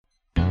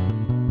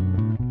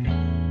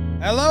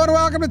Hello and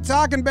welcome to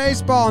Talking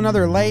Baseball,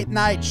 another late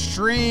night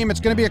stream.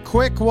 It's going to be a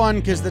quick one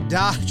because the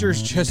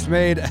Dodgers just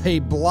made a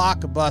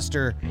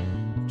blockbuster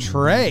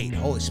trade.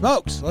 Holy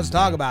smokes, let's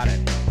talk about it.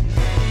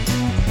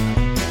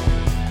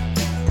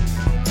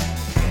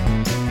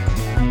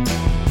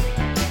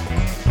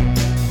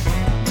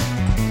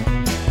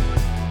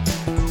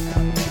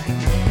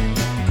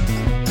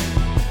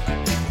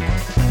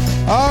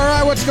 All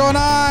right, what's going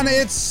on?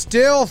 It's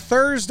still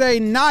Thursday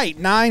night,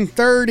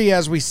 9:30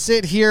 as we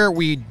sit here.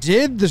 We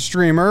did the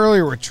stream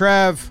earlier with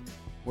Trev.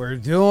 We're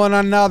doing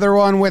another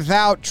one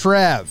without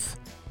Trev.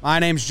 My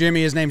name's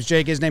Jimmy. His name's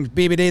Jake. His name's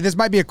BBD. This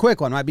might be a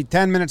quick one. Might be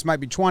 10 minutes, might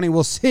be 20.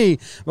 We'll see.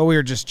 But we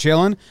were just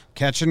chilling,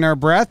 catching our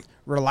breath,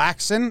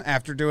 relaxing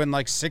after doing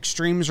like 6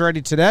 streams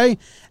already today.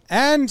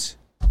 And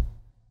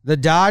the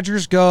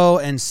Dodgers go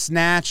and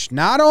snatch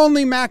not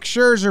only Max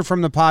Scherzer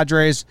from the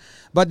Padres,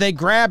 but they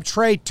grab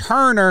Trey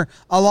Turner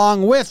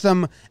along with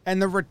them, and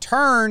the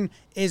return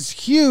is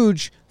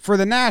huge for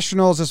the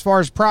Nationals as far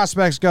as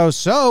prospects go.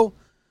 So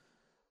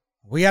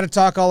we got to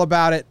talk all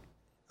about it.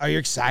 Are you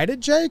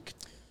excited, Jake?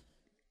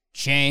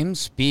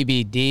 James,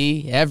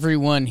 BBD,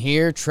 everyone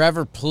here.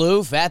 Trevor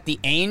Plouffe at the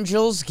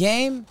Angels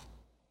game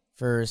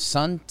for his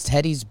son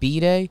Teddy's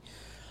B-Day.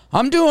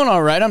 I'm doing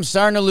all right. I'm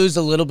starting to lose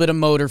a little bit of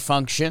motor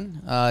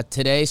function.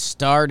 Today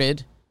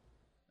started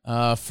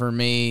for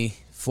me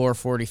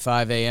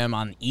 4:45 a.m.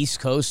 on East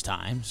Coast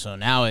time, so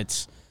now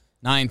it's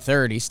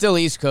 9:30. Still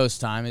East Coast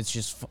time. It's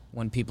just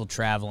when people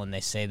travel and they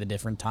say the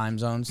different time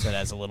zones, that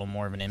has a little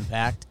more of an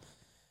impact.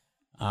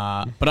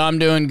 But I'm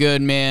doing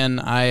good, man.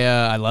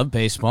 I love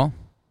baseball,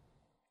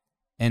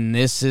 and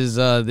this is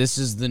the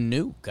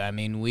nuke. I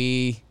mean,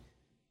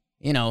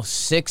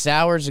 6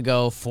 hours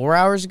ago, 4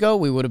 hours ago,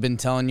 we would have been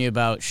telling you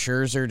about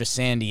Scherzer to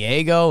San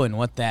Diego and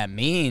what that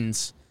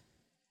means.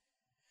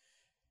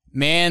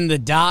 Man, the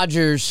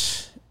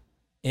Dodgers,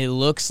 it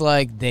looks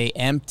like they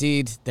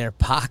emptied their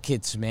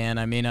pockets, man.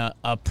 I mean,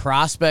 a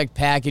prospect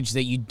package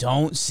that you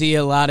don't see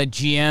a lot of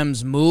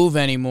GMs move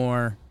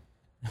anymore,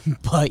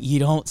 but you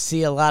don't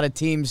see a lot of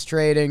teams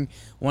trading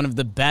one of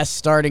the best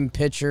starting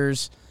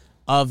pitchers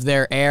of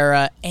their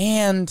era,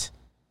 and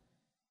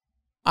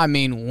I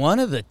mean, one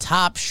of the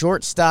top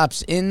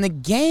shortstops in the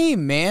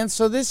game, man.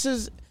 So this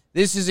is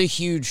a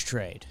huge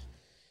trade.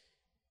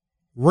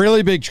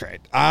 Really big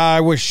trade.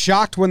 I was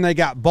shocked when they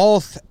got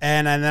both,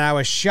 and then I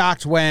was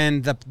shocked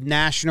when the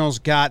Nationals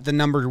got the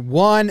number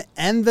 1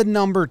 and the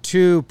number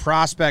 2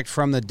 prospect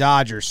from the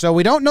Dodgers. So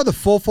we don't know the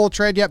full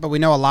trade yet, but we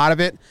know a lot of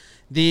it.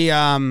 The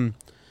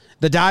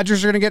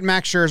Dodgers are going to get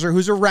Max Scherzer,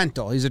 who's a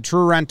rental. He's a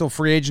true rental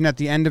free agent at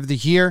the end of the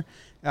year.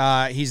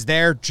 He's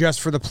there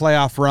just for the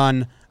playoff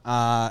run.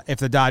 If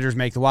the Dodgers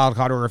make the wild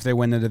card or if they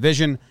win the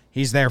division,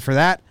 he's there for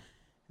that.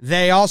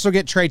 They also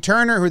get Trey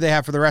Turner, who they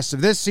have for the rest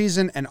of this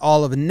season and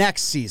all of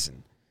next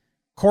season.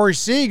 Corey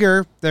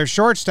Seager, their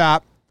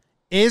shortstop,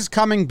 is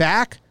coming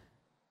back,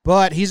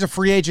 but he's a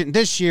free agent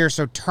this year,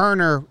 so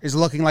Turner is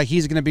looking like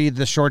he's going to be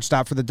the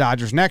shortstop for the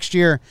Dodgers next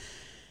year.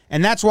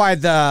 And that's why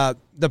the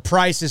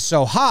price is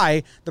so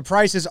high. The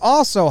price is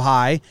also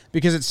high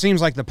because it seems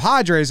like the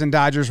Padres and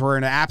Dodgers were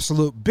in an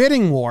absolute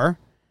bidding war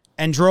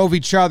and drove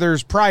each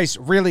other's price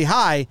really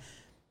high.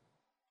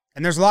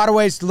 And there's a lot of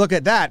ways to look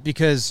at that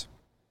because,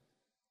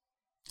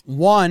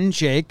 one,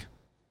 Jake,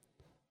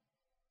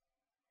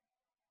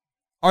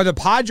 are the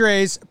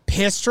Padres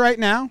pissed right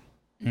now?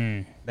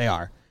 They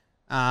are.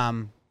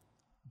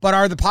 But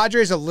are the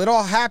Padres a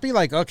little happy?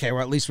 Like, okay,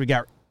 well, at least we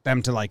got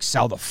them to, like,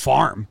 sell the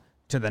farm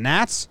to the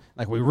Nats.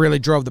 Like, we really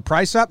drove the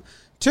price up.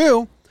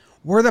 2,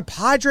 were the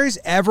Padres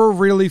ever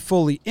really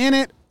fully in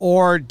it,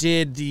 or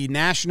did the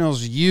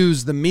Nationals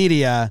use the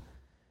media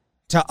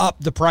to up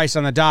the price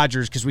on the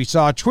Dodgers? Because we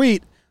saw a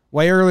tweet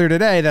way earlier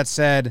today that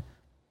said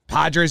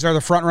Padres are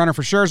the front runner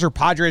for Scherzer.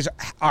 Padres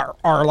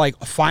are like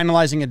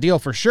finalizing a deal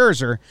for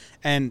Scherzer.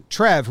 And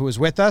Trev, who was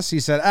with us, he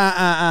said,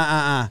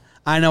 I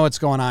know what's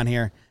going on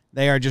here.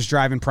 They are just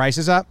driving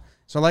prices up.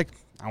 So, like,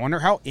 I wonder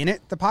how in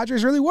it the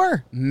Padres really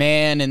were.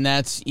 Man, and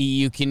that's,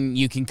 you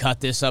can cut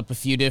this up a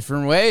few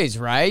different ways,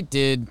 right?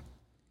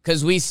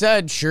 Because we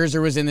said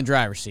Scherzer was in the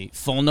driver's seat.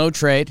 Full no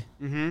trade.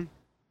 Mm-hmm.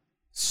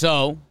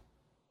 So,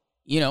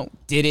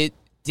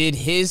 did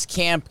his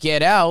camp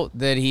get out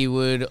that he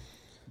would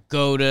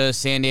go to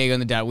San Diego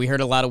and the Dodgers? We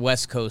heard a lot of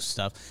West Coast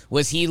stuff.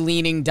 Was he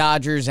leaning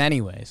Dodgers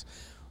anyways?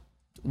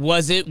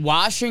 Was it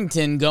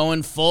Washington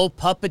going full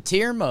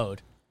puppeteer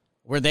mode?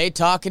 Were they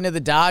talking to the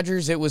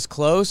Dodgers? It was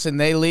close, and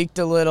they leaked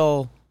a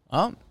little,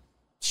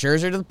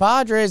 Scherzer to the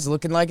Padres,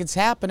 looking like it's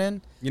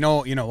happening. You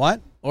know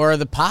what? Or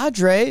the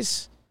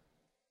Padres,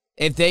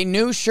 if they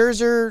knew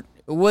Scherzer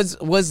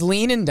was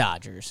leaning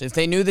Dodgers, if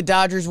they knew the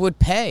Dodgers would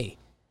pay,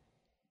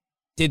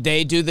 did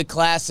they do the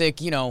classic,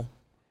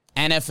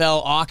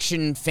 NFL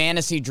auction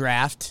fantasy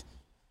draft?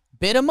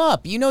 Bid him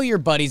up. You know your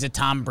buddy's a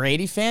Tom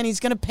Brady fan. He's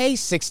going to pay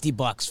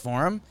 $60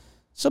 for him.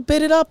 So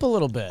bid it up a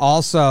little bit.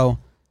 Also,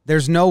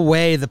 there's no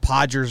way the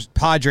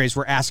Padres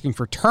were asking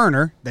for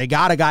Turner. They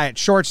got a guy at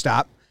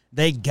shortstop.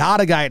 They got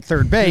a guy at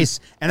third base,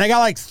 and they got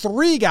like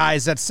 3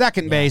 guys at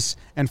second base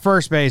and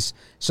first base.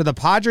 So the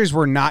Padres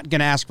were not going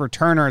to ask for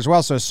Turner as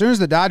well. So as soon as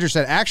the Dodgers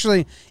said,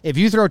 actually, if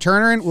you throw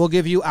Turner in, we'll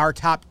give you our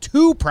top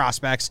 2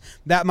 prospects,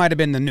 that might have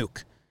been the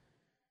nuke.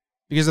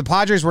 Because the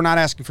Padres were not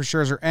asking for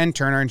Scherzer and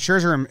Turner, and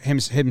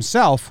Scherzer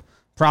himself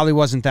probably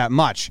wasn't that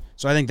much.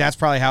 So I think that's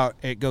probably how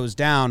it goes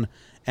down,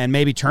 and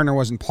maybe Turner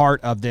wasn't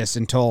part of this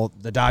until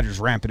the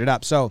Dodgers ramped it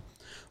up. So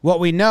what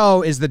we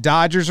know is the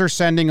Dodgers are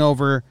sending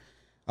over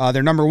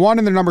their number 1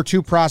 and their number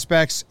 2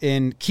 prospects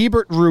in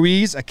Keibert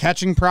Ruiz, a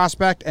catching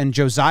prospect, and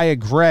Josiah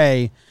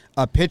Gray,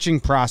 a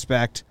pitching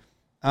prospect.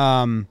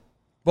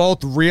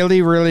 Both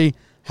really, really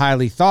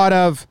highly thought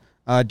of.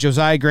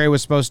 Josiah Gray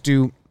was supposed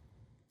to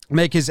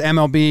make his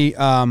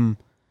MLB.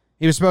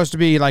 He was supposed to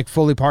be like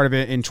fully part of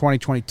it in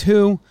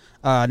 2022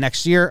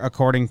 next year,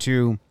 according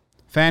to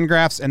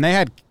Fangraphs, and they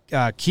had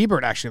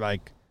Keibert actually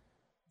like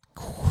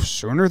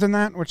sooner than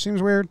that, which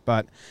seems weird.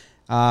 But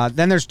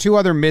then there's 2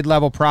 other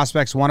mid-level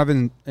prospects. One of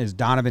them is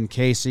Donovan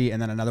Casey,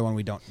 and then another one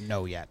we don't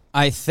know yet.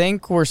 I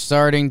think we're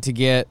starting to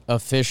get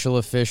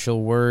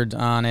official word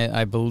on it.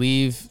 I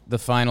believe the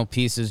final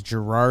piece is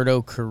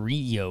Gerardo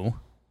Carrillo.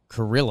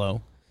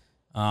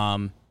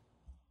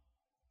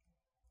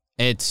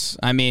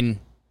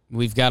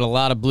 We've got a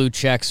lot of blue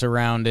checks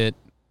around it,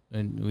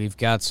 and we've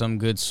got some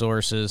good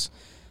sources.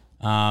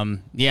 I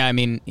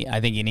think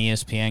an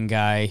ESPN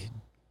guy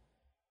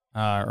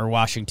or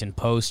Washington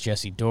Post,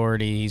 Jesse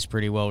Doherty, he's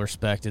pretty well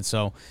respected.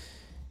 So,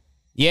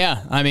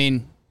 this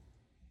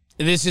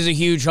is a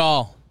huge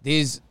haul.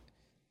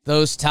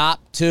 Those top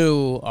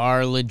 2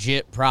 are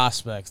legit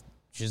prospects.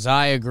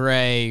 Josiah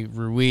Gray,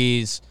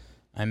 Ruiz.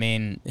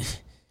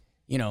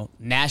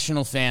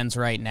 National fans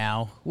right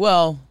now.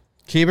 Well,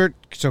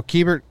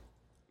 Keibert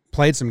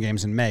played some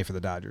games in May for the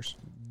Dodgers.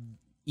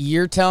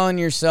 You're telling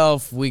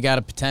yourself we got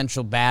a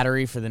potential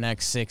battery for the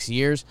next 6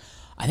 years.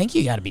 I think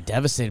you got to be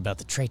devastated about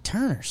the Trey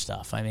Turner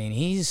stuff.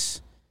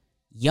 He's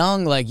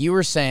young, like you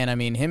were saying.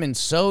 Him and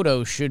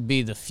Soto should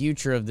be the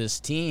future of this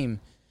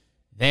team.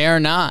 They are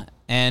not.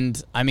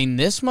 And,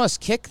 this must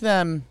kick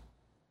them.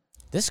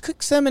 This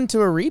kicks them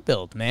into a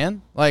rebuild,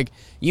 man. Like,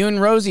 you and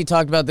Rosie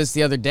talked about this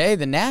the other day.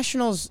 The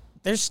Nationals,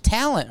 there's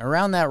talent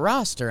around that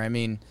roster.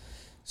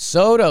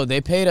 Soto,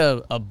 they paid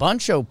a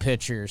bunch of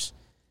pitchers.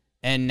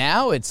 And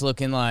now it's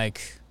looking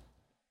like,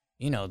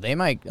 they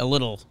might a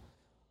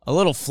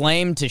little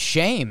flame to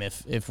shame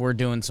if we're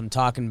doing some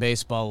talking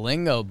baseball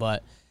lingo,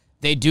 but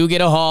they do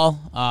get a haul.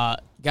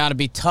 Got to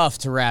be tough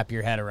to wrap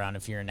your head around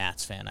if you're a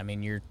Nats fan.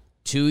 You're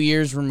 2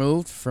 years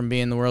removed from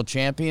being the world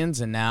champions,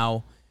 and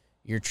now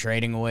you're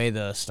trading away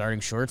the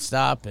starting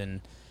shortstop.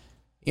 And,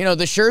 the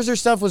Scherzer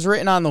stuff was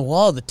written on the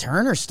wall. The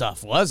Turner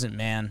stuff wasn't,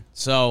 man.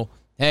 So,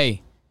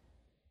 hey,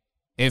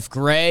 if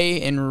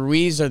Gray and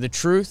Ruiz are the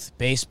truth,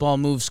 baseball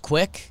moves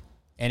quick,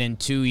 and in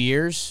 2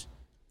 years,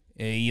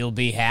 you'll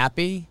be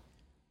happy.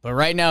 But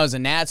right now, as a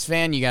Nats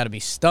fan, you got to be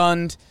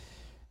stunned.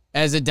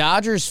 As a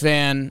Dodgers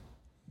fan,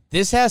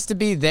 this has to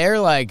be their,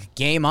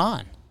 game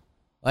on.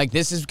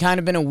 This has kind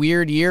of been a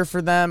weird year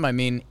for them.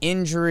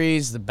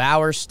 Injuries, the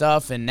Bauer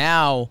stuff, and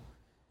now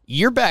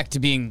you're back to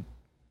being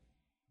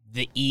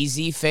the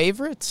easy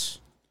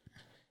favorites.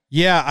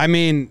 Yeah,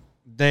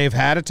 they've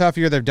had a tough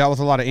year. They've dealt with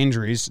a lot of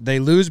injuries. They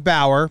lose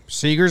Bauer.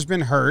 Seager's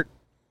been hurt.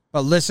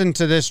 But listen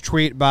to this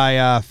tweet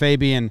by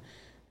Fabian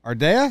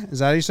Ardea. Is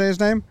that how you say his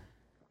name?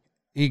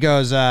 He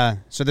goes,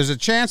 so there's a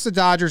chance the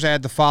Dodgers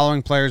add the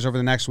following players over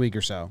the next week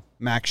or so.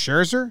 Max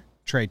Scherzer,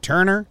 Trey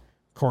Turner,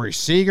 Corey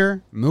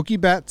Seager,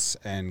 Mookie Betts,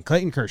 and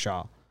Clayton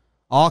Kershaw.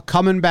 All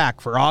coming back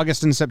for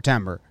August and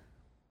September.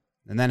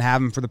 And then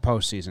have them for the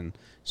postseason.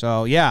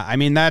 So, yeah,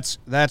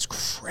 that's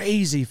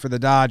crazy for the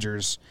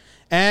Dodgers.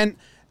 And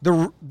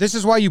this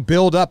is why you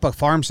build up a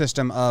farm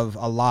system of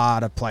a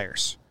lot of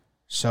players.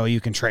 So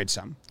you can trade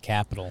some.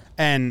 Capital.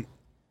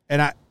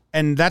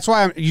 And that's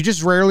why you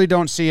just rarely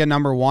don't see a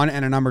number 1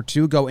 and a number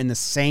 2 go in the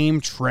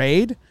same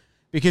trade,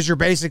 because you're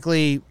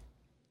basically,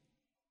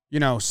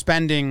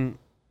 spending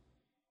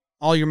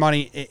all your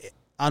money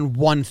on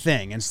one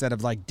thing instead of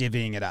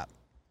divvying it up,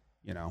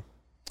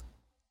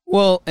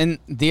 Well, and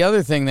the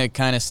other thing that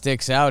kind of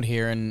sticks out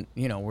here, and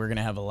we're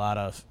gonna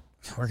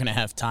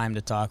have time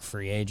to talk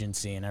free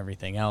agency and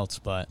everything else,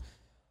 but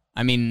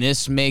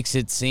this makes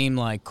it seem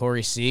like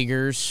Corey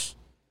Seager's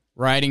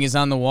writing is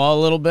on the wall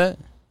a little bit.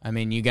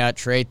 You got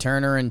Trey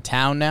Turner in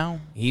town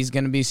now. He's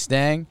going to be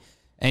staying.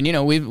 And,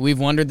 we've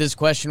wondered this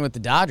question with the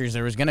Dodgers.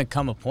 There was going to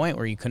come a point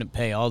where you couldn't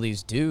pay all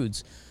these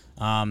dudes.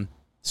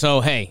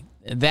 So, hey,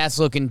 that's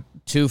looking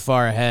too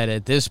far ahead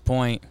at this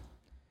point.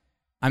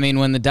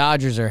 When the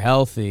Dodgers are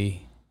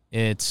healthy,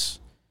 it's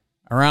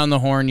around the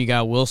horn. You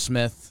got Will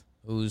Smith,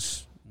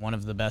 who's one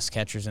of the best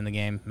catchers in the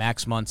game.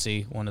 Max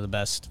Muncy, one of the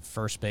best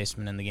first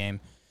basemen in the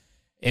game.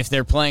 If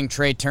they're playing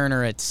Trey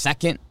Turner at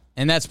second,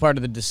 and that's part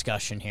of the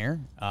discussion here.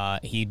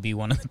 He'd be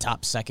one of the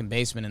top second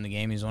basemen in the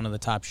game. He's one of the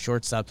top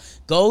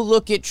shortstops. Go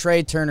look at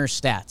Trey Turner's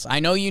stats. I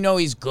know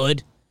he's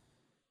good,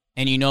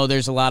 and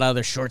there's a lot of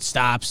other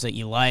shortstops that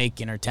you like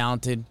and are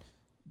talented.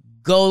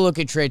 Go look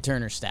at Trey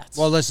Turner's stats.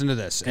 Well, listen to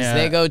this. Because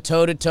they go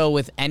toe-to-toe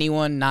with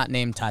anyone not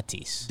named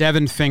Tatis.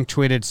 Devin Fink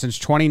tweeted, since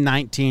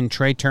 2019,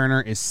 Trey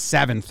Turner is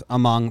 7th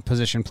among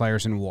position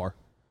players in WAR.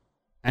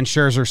 And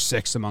Scherzer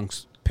 6th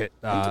amongst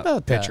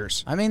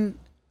pitchers. That. I mean,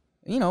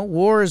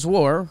 WAR is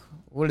WAR.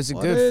 What is it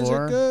good for?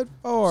 What is it good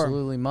for?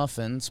 Absolutely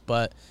muffins.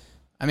 But,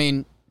 I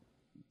mean,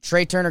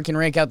 Trey Turner can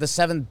rank out the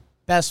 7th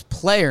best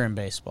player in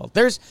baseball.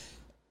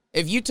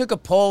 If you took a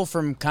poll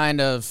from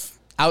kind of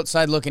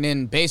outside looking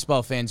in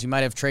baseball fans, you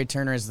might have Trey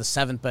Turner as the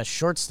 7th best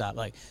shortstop.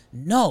 Like,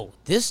 no,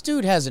 this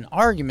dude has an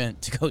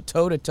argument to go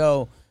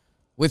toe-to-toe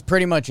with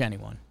pretty much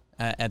anyone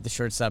at the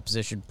shortstop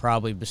position,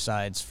 probably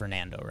besides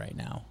Fernando right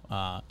now.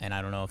 And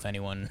I don't know if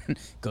anyone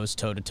goes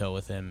toe-to-toe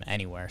with him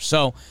anywhere.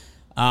 So,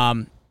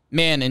 man,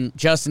 and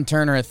Justin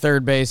Turner at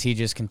third base, he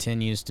just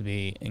continues to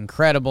be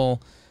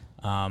incredible.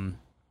 I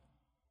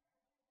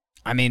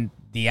mean,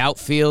 the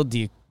outfield, do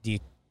you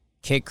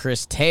kick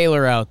Chris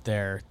Taylor out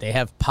there? They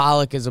have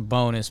Pollock as a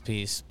bonus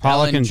piece.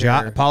 Pollock and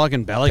Belly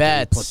can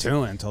Betts,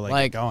 platoon until they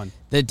get going.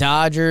 The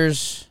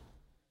Dodgers,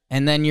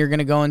 and then you're going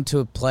to go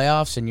into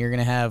playoffs, and you're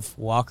going to have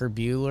Walker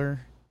Buehler,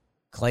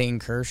 Clayton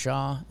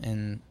Kershaw,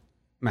 and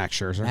Max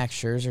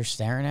Scherzer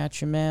staring at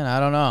you, man.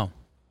 I don't know.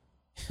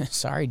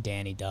 Sorry,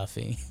 Danny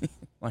Duffy.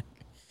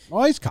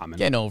 Well, he's coming.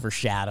 Getting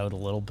overshadowed a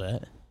little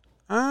bit.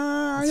 He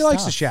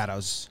likes the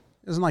shadows.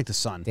 He doesn't like the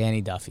sun. Danny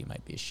Duffy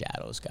might be a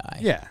shadows guy.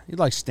 Yeah, he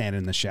likes standing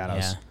in the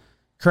shadows. Yeah.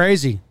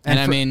 Crazy.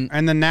 And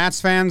and the Nats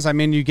fans, I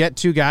mean, you get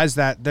two guys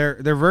that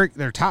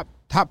they're top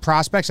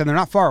prospects, and they're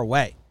not far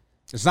away.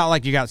 It's not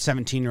like you got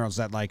 17-year-olds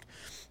that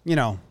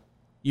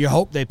you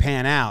hope they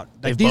pan out.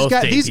 Like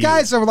these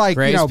guys are like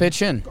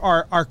pitch in.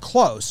 are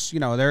close.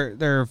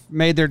 They're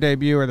made their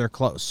debut or they're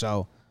close.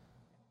 So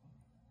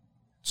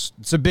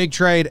it's a big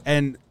trade,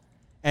 and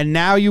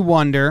now you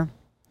wonder,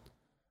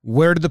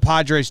 where did the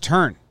Padres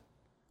turn?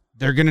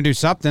 They're going to do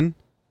something.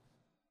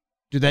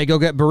 Do they go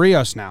get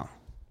Barrios now?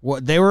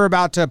 They were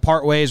about to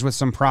part ways with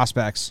some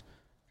prospects.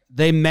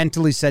 They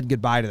mentally said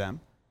goodbye to them.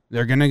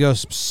 They're going to go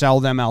sell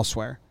them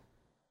elsewhere.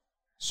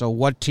 So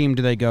what team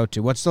do they go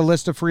to? What's the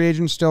list of free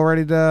agents still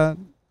ready to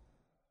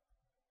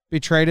be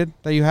traded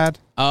that you had?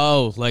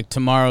 Oh, like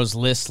tomorrow's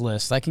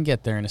list. I can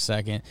get there in a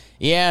second.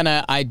 Yeah, and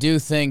I do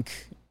think,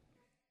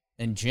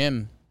 and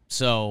Jim,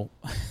 so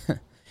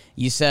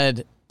you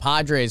said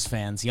Padres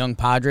fans, young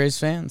Padres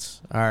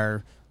fans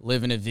are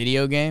living a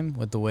video game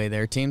with the way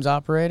their team's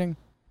operating.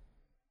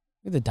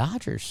 Look at the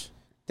Dodgers.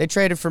 They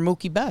traded for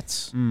Mookie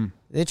Betts.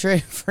 They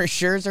traded for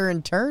Scherzer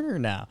and Turner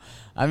now.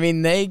 I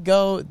mean, they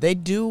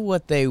do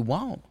what they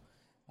want.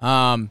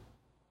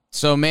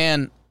 So,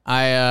 man,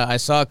 I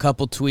saw a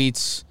couple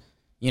tweets.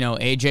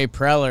 AJ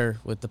Preller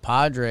with the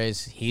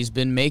Padres, he's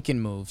been making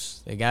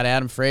moves. They got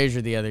Adam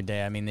Frazier the other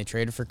day. I mean, they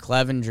traded for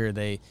Clevenger.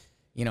 They've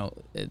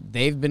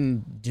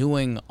been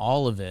doing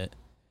all of it.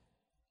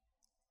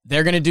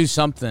 They're going to do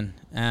something,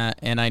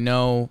 and I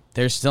know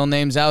there's still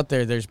names out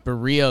there. There's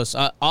Barrios,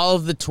 all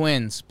of the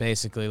Twins,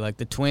 basically. Like,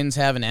 the Twins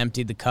haven't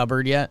emptied the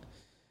cupboard yet,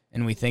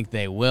 and we think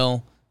they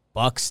will.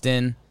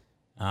 Buxton.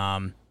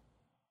 I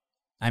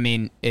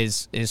mean,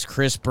 is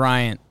Chris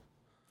Bryant.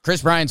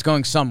 Chris Bryant's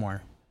going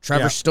somewhere.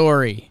 Trevor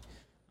Story.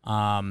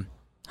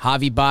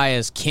 Javi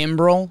Baez.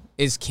 Kimbrel.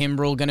 Is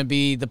Kimbrel going to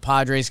be the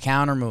Padres'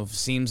 counter move?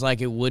 Seems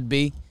like it would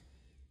be.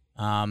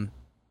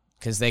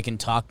 Because they can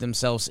talk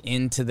themselves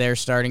into their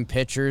starting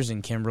pitchers,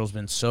 and Kimbrel's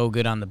been so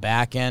good on the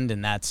back end,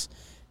 and that's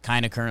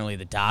kind of currently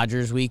the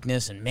Dodgers'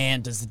 weakness. And,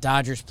 man, does the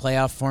Dodgers'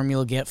 playoff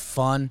formula get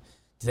fun?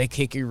 Do they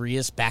kick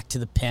Urias back to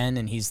the pen,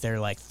 and he's their,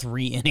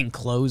 3-inning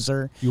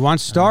closer? You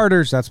want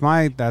starters. That's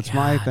my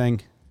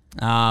thing.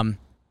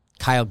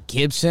 Kyle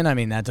Gibson, I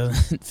mean, that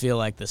doesn't feel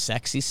like the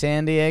sexy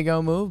San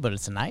Diego move, but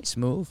it's a nice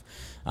move.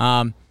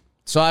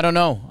 So I don't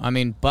know. I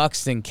mean,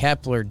 Buxton,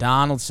 Kepler,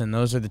 Donaldson,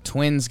 those are the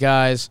Twins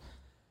guys.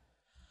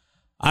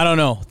 I don't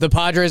know. The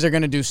Padres are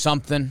going to do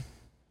something.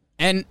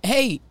 And,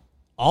 hey,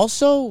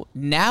 also,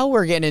 now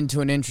we're getting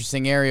into an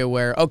interesting area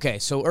where, okay,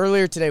 so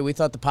earlier today we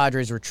thought the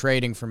Padres were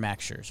trading for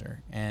Max Scherzer.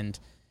 And,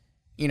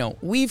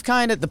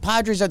 the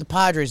Padres are the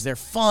Padres. They're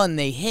fun.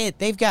 They hit.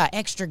 They've got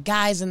extra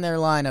guys in their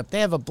lineup. They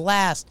have a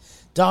blast.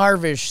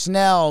 Darvish,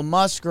 Snell,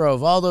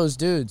 Musgrove, all those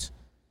dudes.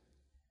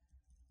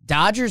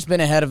 Dodgers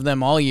been ahead of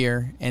them all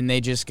year, and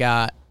they just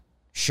got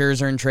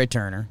Scherzer and Trey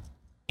Turner,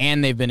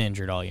 and they've been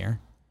injured all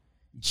year.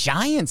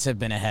 Giants have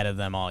been ahead of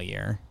them all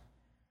year.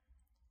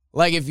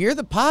 Like, if you're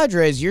the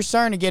Padres, you're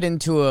starting to get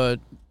into a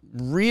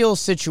real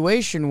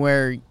situation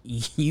where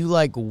you,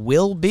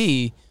 will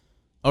be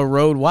a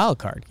road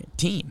wildcard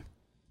team.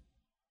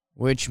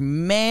 Which,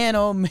 man,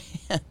 oh, man,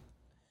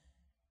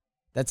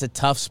 that's a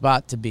tough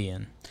spot to be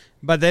in.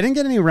 But they didn't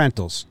get any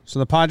rentals. So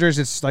the Padres,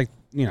 it's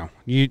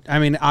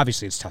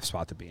obviously it's a tough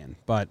spot to be in,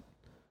 but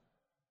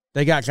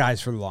they got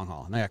guys for the long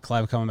haul. And they got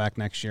Clev coming back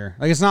next year.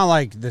 It's not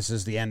like this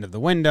is the end of the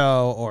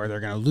window or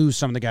they're going to lose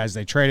some of the guys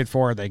they traded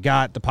for. They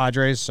got the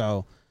Padres,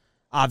 so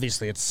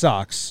obviously it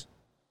sucks.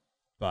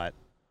 But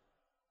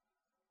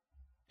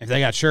if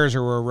they got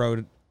Scherzer, we're a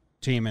road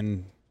team,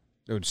 and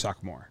it would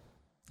suck more.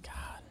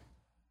 God.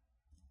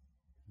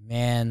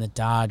 Man, the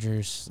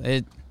Dodgers.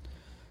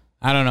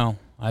 I don't know.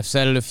 I've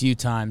said it a few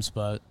times,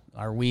 but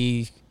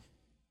we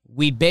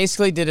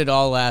basically did it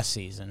all last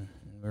season.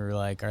 We were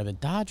like, are the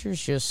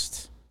Dodgers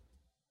just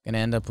going to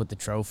end up with the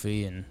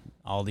trophy, and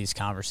all these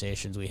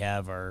conversations we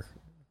have are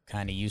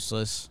kind of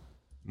useless?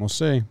 We'll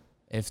see.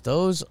 If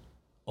those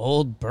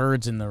old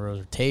birds in the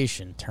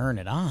rotation turn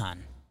it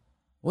on,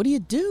 what do you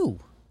do?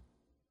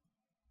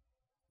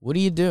 What do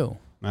you do?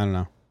 I don't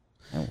know.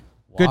 Oh,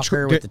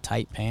 Walker with the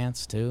tight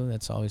pants, too.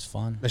 That's always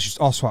fun. Let's just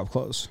all swap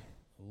clothes.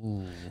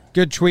 Ooh.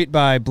 Good tweet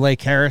by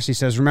Blake Harris. He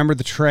says, remember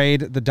the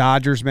trade the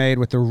Dodgers made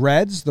with the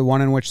Reds, the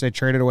one in which they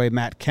traded away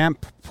Matt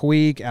Kemp,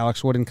 Puig,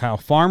 Alex Wood, and Kyle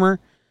Farmer?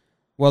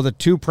 Well, the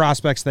two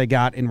prospects they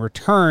got in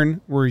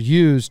return were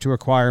used to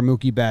acquire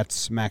Mookie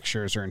Betts, Max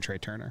Scherzer, and Trey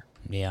Turner.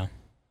 Yeah.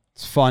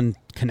 It's fun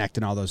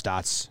connecting all those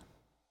dots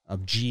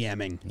of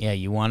GMing. Yeah,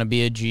 you want to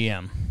be a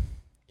GM.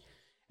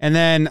 And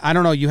then, I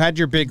don't know, you had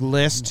your big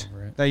list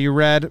that you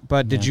read,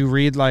 but did you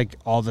read, like,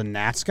 all the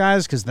Nats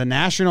guys? Because the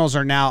Nationals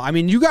are now, I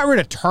mean, you got rid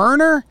of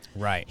Turner.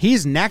 Right.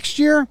 He's next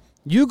year.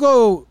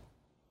 You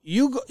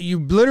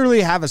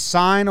literally have a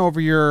sign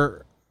over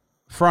your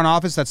front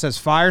office that says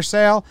fire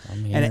sale.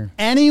 And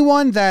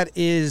anyone that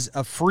is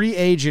a free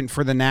agent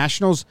for the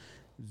Nationals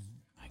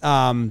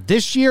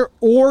this year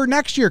or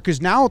next year,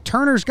 because now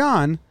Turner's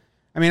gone.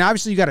 I mean,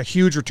 obviously you got a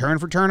huge return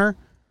for Turner.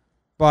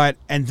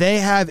 And they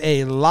have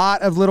a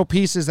lot of little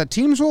pieces that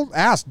teams will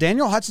ask.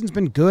 Daniel Hudson's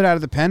been good out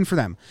of the pen for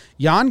them.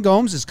 Jan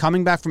Gomes is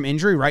coming back from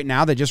injury right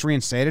now. They just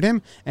reinstated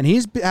him, and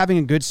he's having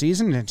a good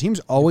season, and teams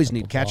always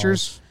need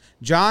catchers.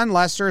 John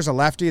Lester is a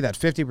lefty that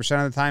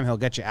 50% of the time he'll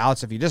get you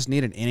outs if you just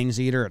need an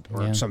innings eater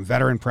or some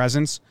veteran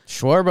presence.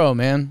 Schwarber,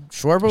 man.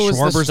 Schwarber was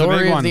the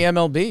story of the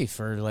MLB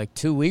for like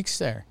 2 weeks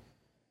there.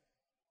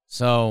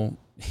 So,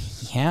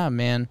 yeah,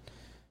 man.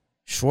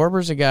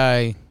 Schwarber's a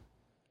guy...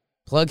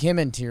 Plug him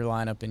into your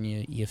lineup, and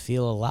you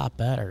feel a lot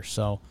better.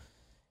 So,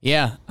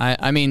 yeah,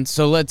 I mean,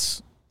 so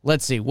let's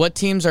see. What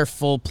teams are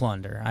full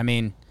plunder? I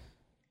mean,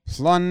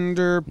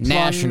 plunder.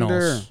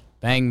 Nationals,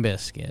 Bang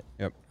Biscuit.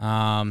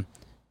 Yep.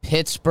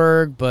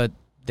 Pittsburgh, but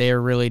they're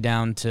really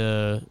down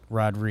to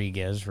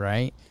Rodriguez,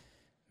 right?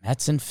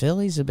 Mets and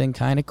Phillies have been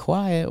kind of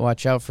quiet.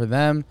 Watch out for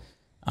them.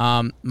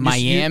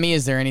 Miami,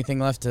 is there anything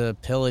left to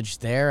pillage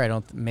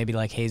there? Maybe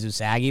like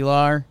Jesus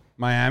Aguilar.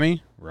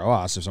 Miami,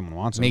 Rojas, if someone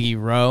wants him. Miggy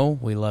Rowe,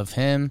 we love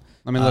him.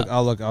 Let me look.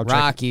 I'll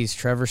Rockies,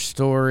 Trevor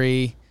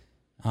Story.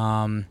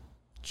 The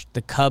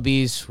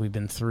Cubbies, we've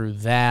been through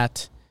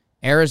that.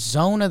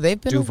 Arizona,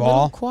 they've been Duvall. A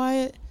little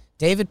quiet.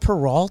 David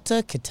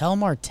Peralta, Ketel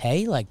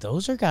Marte, like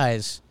those are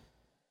guys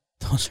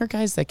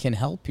that can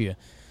help you.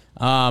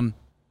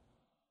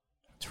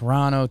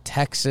 Toronto,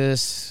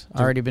 Texas,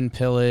 already been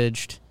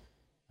pillaged.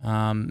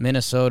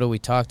 Minnesota, we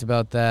talked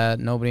about that.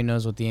 Nobody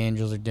knows what the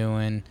Angels are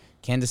doing.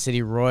 Kansas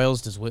City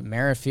Royals, does Whit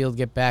Merrifield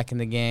get back in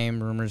the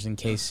game? Rumors in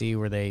KC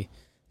where they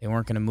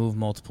weren't going to move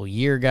multiple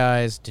year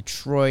guys.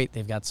 Detroit,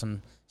 they've got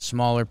some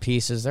smaller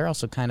pieces. They're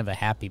also kind of a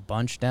happy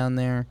bunch down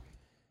there.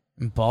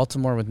 In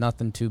Baltimore with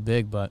nothing too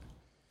big, but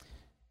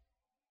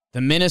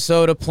the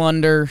Minnesota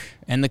plunder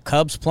and the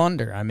Cubs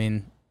plunder. I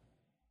mean,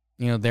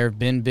 there have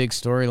been big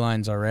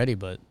storylines already,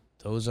 but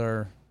those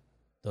are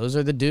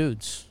the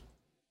dudes.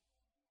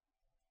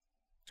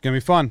 It's going to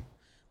be fun.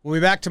 We'll be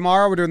back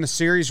tomorrow. We're doing the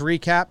series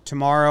recap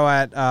tomorrow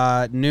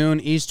at noon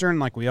Eastern,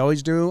 like we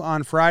always do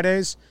on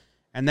Fridays.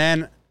 And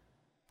then,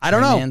 I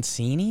don't know.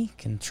 Mancini?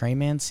 Can Trey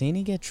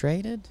Mancini get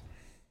traded?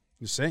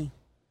 You see.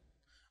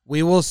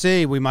 We will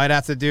see. We might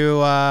have to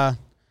do a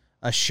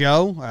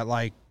show at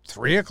like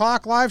 3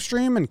 o'clock live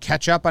stream and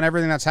catch up on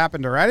everything that's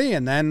happened already,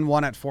 and then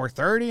one at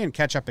 4:30 and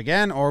catch up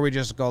again, or we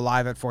just go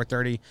live at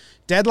 4:30.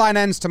 Deadline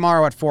ends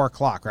tomorrow at 4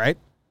 o'clock, right?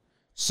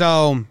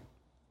 So,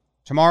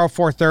 tomorrow,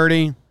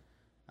 4:30.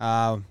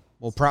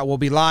 We'll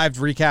be live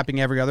recapping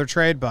every other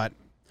trade, but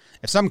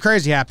if something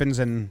crazy happens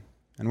and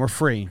we're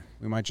free,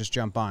 we might just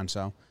jump on.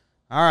 So,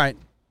 all right.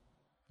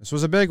 This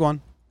was a big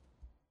one.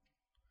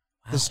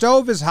 Wow. The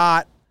stove is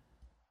hot.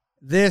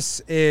 This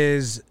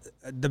is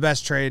the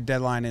best trade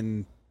deadline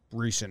in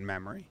recent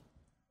memory.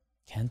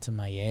 Kenta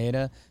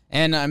Maeda.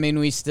 And, I mean,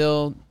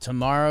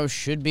 tomorrow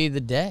should be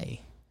the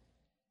day.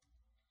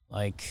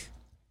 Like,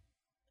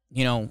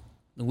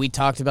 we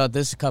talked about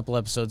this a couple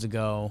episodes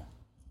ago.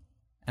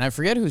 And I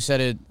forget who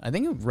said it. I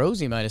think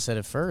Rosie might have said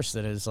it first,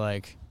 that it's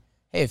like,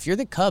 hey, if you're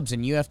the Cubs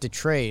and you have to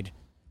trade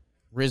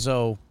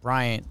Rizzo,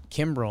 Bryant,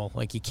 Kimbrel,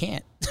 like you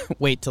can't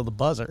wait till the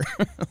buzzer.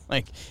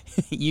 Like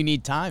you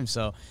need time.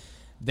 So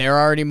they're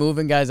already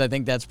moving guys. I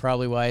think that's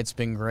probably why it's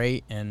been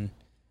great. And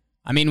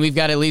I mean, we've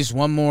got at least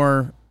one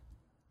more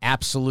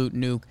absolute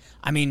nuke.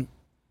 I mean,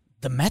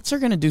 the Mets are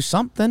going to do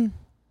something.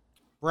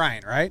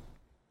 Bryant, right?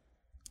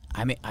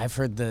 I mean, I've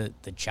heard the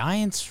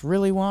Giants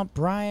really want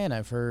Bryant.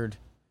 I've heard...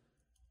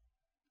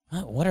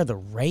 What are the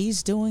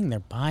Rays doing? They're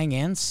buying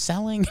and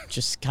selling,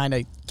 just kind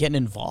of getting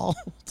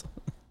involved.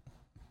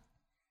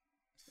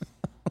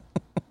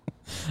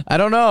 I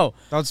don't know.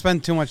 Don't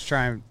spend too much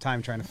time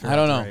trying to figure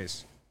out the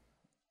Rays.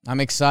 I'm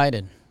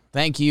excited.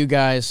 Thank you,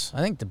 guys.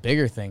 I think the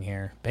bigger thing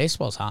here,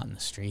 baseball's hot in the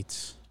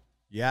streets.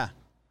 Yeah.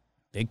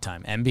 Big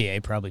time.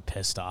 NBA probably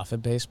pissed off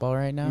at baseball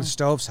right now. The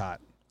stove's hot.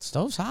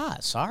 Stove's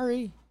hot.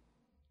 Sorry.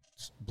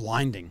 It's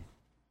blinding.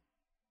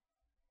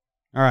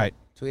 All right.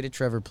 Tweet at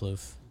Trevor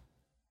Plouffe.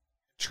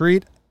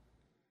 Tweet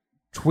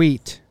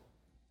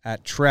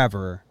at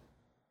Trevor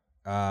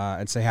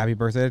and say happy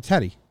birthday to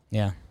Teddy.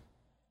 Yeah.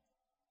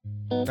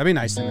 That'd be a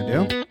nice thing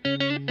to do.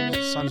 It's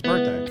his son's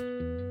birthday.